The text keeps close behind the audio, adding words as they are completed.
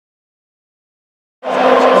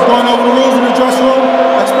going over the rules in the dressing room.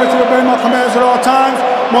 I expect you to obey my commands at all times.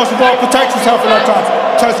 Most of all, protect yourself at all times.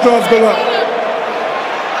 Touch gloves, good luck.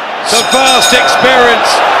 The vast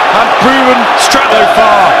experience and proven strength so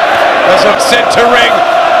far as I've said to ring.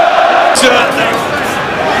 Certainly.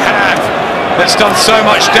 That's done so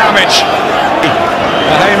much damage.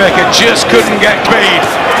 The haymaker just couldn't get speed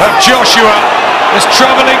of Joshua. There's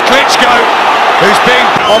trouble in Klitschko, who's being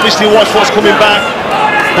obviously watch what's coming back,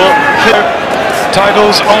 but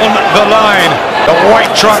titles on the line. The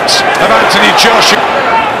white trunks of Anthony Joshua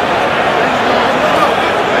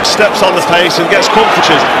steps on the pace and gets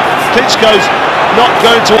comforted. Klitschko's not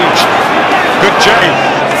going to reach. Good game.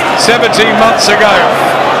 17 months ago.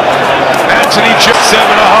 Anthony just 7.5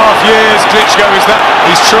 years. Klitschko is that.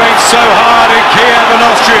 He's trained so hard in Kiev and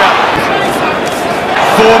Austria.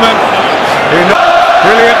 Foreman,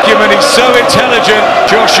 brilliant human. He's so intelligent.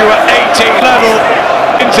 Joshua 18 level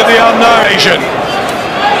into the unknown. Asian.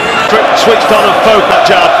 Switched on and focused that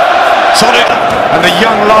jab. Solid. And the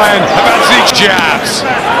young lion of Anthony jabs.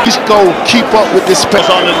 Just go keep up with this pace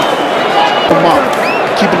on and come up.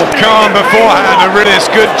 Keeping it calm beforehand and really it's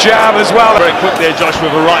good jab as well. Very quickly, Joshua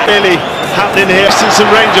with a right. Really happening here. Distance and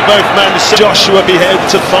range of both men. Joshua be able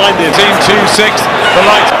to find him. Team 2-6. The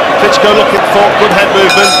light. Klitschko looking for good head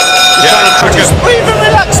movement. Just breathe and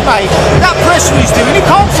relax, mate. That pressure he's doing, he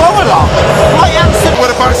can't throw a lot. Right answer. What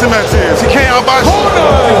a boxing match is. He can't outbox you.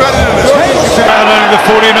 He's better than this. And only the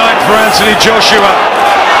 49th for Anthony Joshua.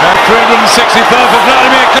 And 363rd for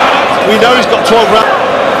Wladimir. We know he's got 12 rounds.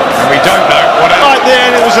 And we don't know what else. Right there,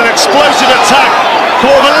 and it was an explosive attack.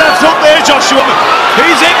 Caught the left hook there, Joshua.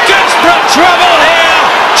 He's in desperate trouble here.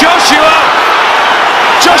 Joshua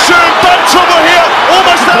in bad trouble here.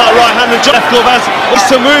 Almost that right-handed left glove has. Needs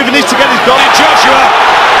to move, he needs to get his goal. Joshua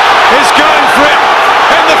is going for it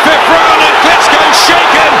in the 5th round, and Klitschko's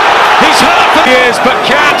shaken. He's hurt for years, but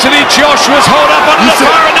Anthony Joshua's hold up under the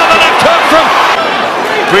fire. Another left hook from.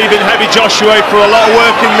 Breathing heavy Joshua for a lot of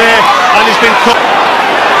work in there, and he's been cut.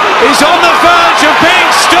 He's on the verge of being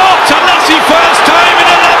stopped unless he first time in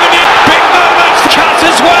 11 years. Big moments, cut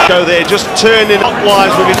as well. Go there, just turning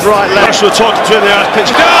clockwise with his right leg. Joshua talking to him there as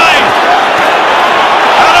pitch. Dive!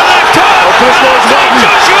 Out of left hook!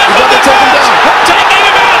 Joshua's on the verge! Taking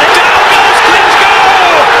him out! Down goes Klitschko!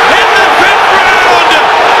 In the 5th round!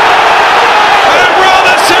 And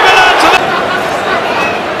rather similar to the.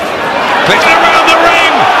 Klitschko around the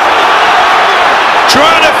ring!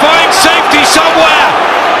 Trying to find safety somewhere!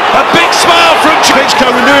 A big smile from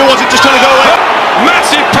Klitschko. We knew he wasn't just trying to go away.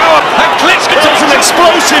 Massive power, and Klitschko takes an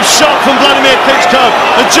explosive shot from Wladimir Klitschko.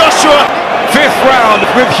 And Joshua, 5th round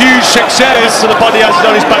with huge success. So the body has it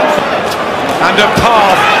on his back. And a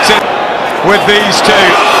path with these two.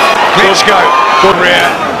 Klitschko, good rear.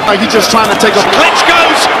 He's just trying to take a.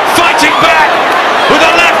 Klitschko's fighting back with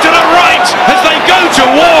a left and a right as they go to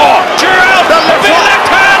war. Out, the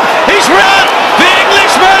left hand, he's run. The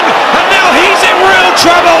Englishman, and now he's in real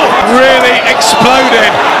trouble. Really exploded.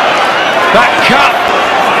 That cut.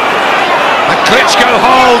 And Klitschko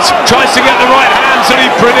holds, tries to get the right hands that he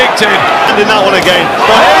predicted. And in that one again.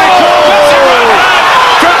 But here he comes. Right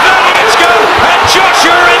hand from Klitschko, and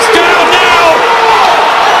Joshua is down now.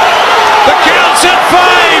 The count's at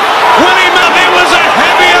 5. Willie Murphy was a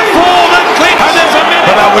heavier fall than Klitschko.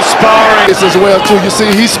 But that was sparring. This as well too. You see,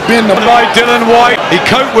 he's been by Dylan White. He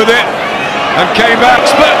coped with it and came back.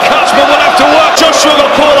 Expert cuts, but will have to work. Joshua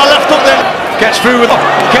got caught. I left up there. Gets through with.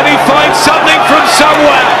 Can he find something from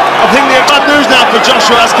somewhere? I think the bad news now for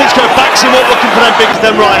Joshua as Klitschko backs him up, looking for them big,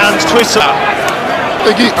 them right hands, twists up.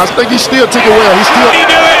 I think he still took it well. He still. He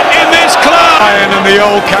do it in this club. And the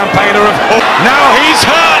old campaigner of hope. Now he's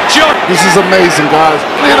hurt, John. This is amazing, guys.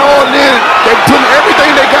 And all in, they put everything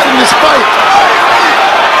they got in this fight.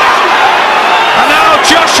 And now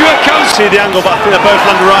Joshua comes. See the angle, but I think they're both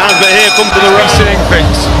under right hands. But here comes the racing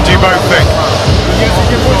things. Do you both think?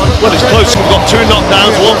 Well, it's close. We've got 2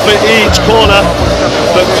 knockdowns, 1 for each corner.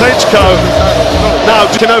 But Klitschko now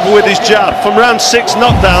taking over with his jab from round 6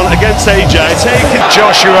 knockdown against AJ. Taking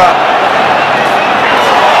Joshua.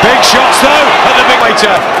 Big shots though at the big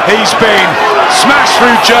waiter. He's been smashed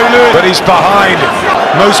through Joe Lewis, but he's behind.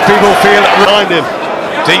 Most people feel behind him.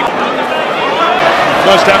 Deep.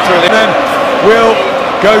 Most definitely. And then will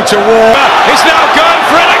go to war. He's now going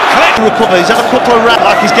for it. Recover. He's had a couple of rounds,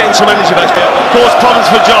 like he's getting some energy back. Of course, problems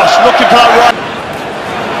for Josh. Looking for that right.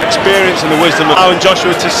 Experience and the wisdom of allowing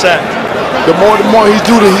Joshua to set. The more he's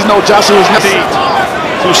doing it, he's know Joshua's not.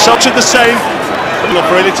 So such are the same. Enough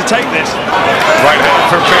really to take this. Right hand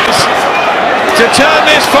for Fitz. To turn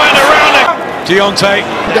this fight around. Deontay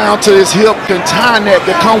down to his hip and tying that.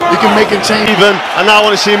 He can make it change. Even, and now I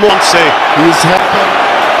want to see more. He's happy.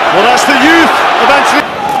 Well, that's the youth eventually.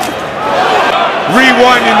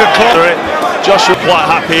 Rewinding the clock. Joshua quite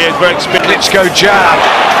happy here, very experienced. Klitschko jab.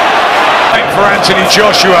 For Anthony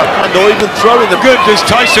Joshua. And or even throwing the Good as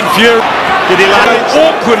Tyson Fury. Did he land it?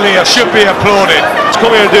 Awkwardly, should be applauded. He's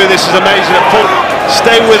coming here and doing this is amazing. At full,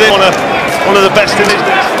 stay with it. One of the best in his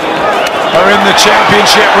days. Are in the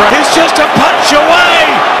championship round. He's just a punch away.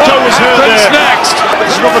 Toe was hurt there. Next?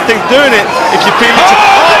 There's another thing doing it. If you feel it.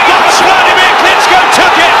 Wladimir Klitschko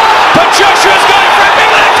took it, but Joshua's going for a big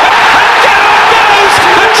left, and down goes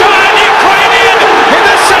a giant Ukrainian in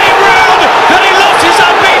the same round that he lost his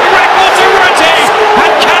unbeaten record to Ruti,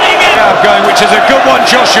 and can he get going, which is a good one,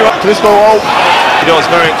 Joshua. Klitschko, you know, is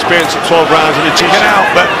very experienced at 12 rounds and it's Get out,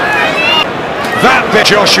 but that bit,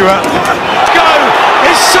 Joshua. Go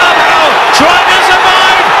is somehow trying to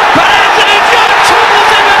survive, but Anthony Joshua troubles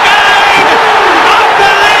him again.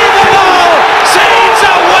 Unbelievable! Scenes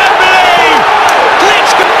at Wembley.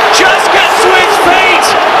 Klitschko just gets to his feet.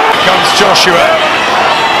 Comes Joshua,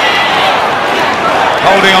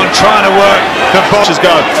 holding on, trying to work the boxes.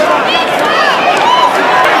 go.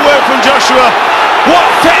 Work from Joshua. What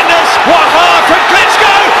fitness! What heart from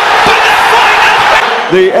Klitschko! But the fight has been.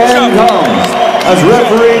 The end comes as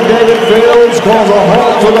referee David Fields calls a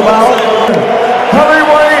halt to the bout.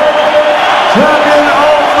 Heavyweight champion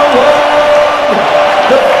of the world,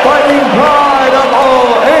 the fighting pride of all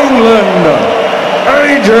England,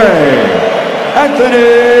 AJ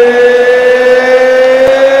Anthony